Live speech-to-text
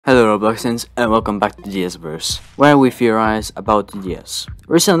Hello Robloxians and welcome back to DSverse, where we theorize about DS.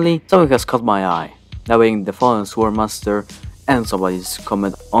 Recently, something has caught my eye, that being the Fallen Swordmaster and somebody's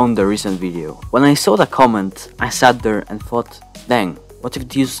comment on the recent video. When I saw the comment, I sat there and thought, dang, what if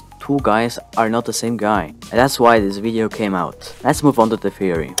these two guys are not the same guy? And that's why this video came out. Let's move on to the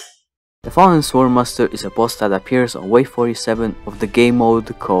theory. The Fallen Swordmaster is a boss that appears on wave 47 of the game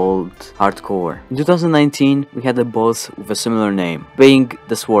mode called Hardcore. In 2019, we had a boss with a similar name, being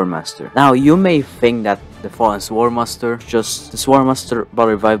the Swordmaster. Now, you may think that the Fallen Swordmaster is just the Swordmaster but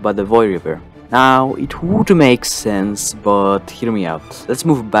revived by the Void Reaver. Now, it would make sense, but hear me out. Let's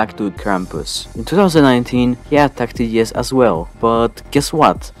move back to Krampus. In 2019, he attacked TDS as well, but guess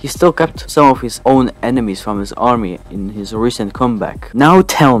what? He still kept some of his own enemies from his army in his recent comeback. Now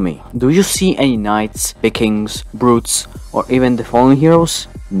tell me, do you see any knights, vikings, brutes, or even the fallen heroes?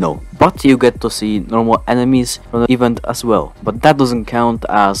 No, but you get to see normal enemies from the event as well, but that doesn't count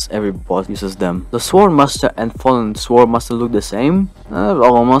as every boss uses them. The Swordmaster and Fallen Swordmaster look the same,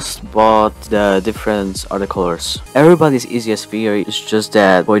 almost, but the difference are the colors. Everybody's easiest theory is just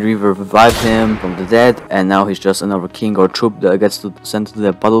that Void Reaver revived him from the dead and now he's just another king or troop that gets sent to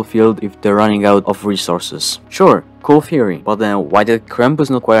the battlefield if they're running out of resources. Sure, cool theory, but then why did Krampus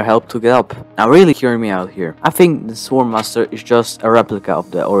not require help to get up? Now really hear me out here. I think the Swordmaster is just a replica of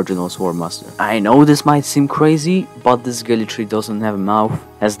the original Swordmaster. I know this might seem crazy, but this Gilly doesn't have a mouth,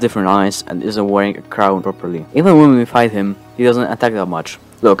 has different eyes, and isn't wearing a crown properly. Even when we fight him, he doesn't attack that much.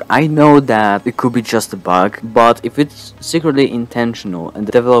 Look, I know that it could be just a bug, but if it's secretly intentional and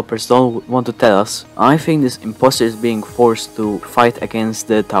the developers don't want to tell us, I think this imposter is being forced to fight against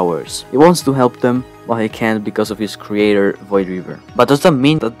the towers. He wants to help them, but he can't because of his creator, Void Reaver. But does that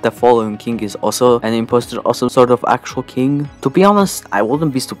mean that the Fallen King is also an imposter, also sort of actual king? To be honest, I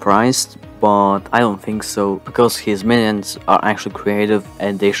wouldn't be surprised, but I don't think so, because his minions are actually creative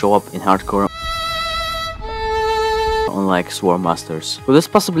and they show up in Hardcore, unlike Swordmasters. Could this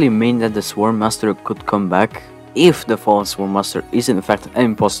possibly mean that the Swordmaster could come back? If the Fallen Swordmaster is in fact an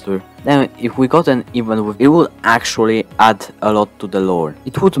imposter, then if we got an event with it, would actually add a lot to the lore.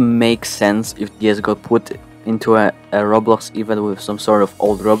 It would make sense if DS got put into a Roblox event with some sort of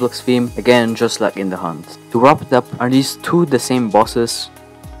old Roblox theme, again just like in the Hunt. To wrap it up, are these two the same bosses?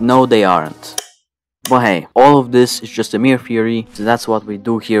 No, they aren't. But hey, all of this is just a mere theory, so that's what we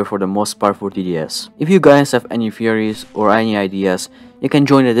do here for the most part for TDS. If you guys have any theories or any ideas, you can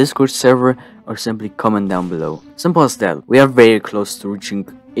join the Discord server or simply comment down below. Simple as that. We are very close to reaching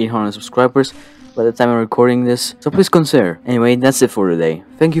 800 subscribers by the time I'm recording this, so please consider. Anyway, that's it for today.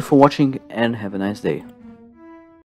 Thank you for watching and have a nice day.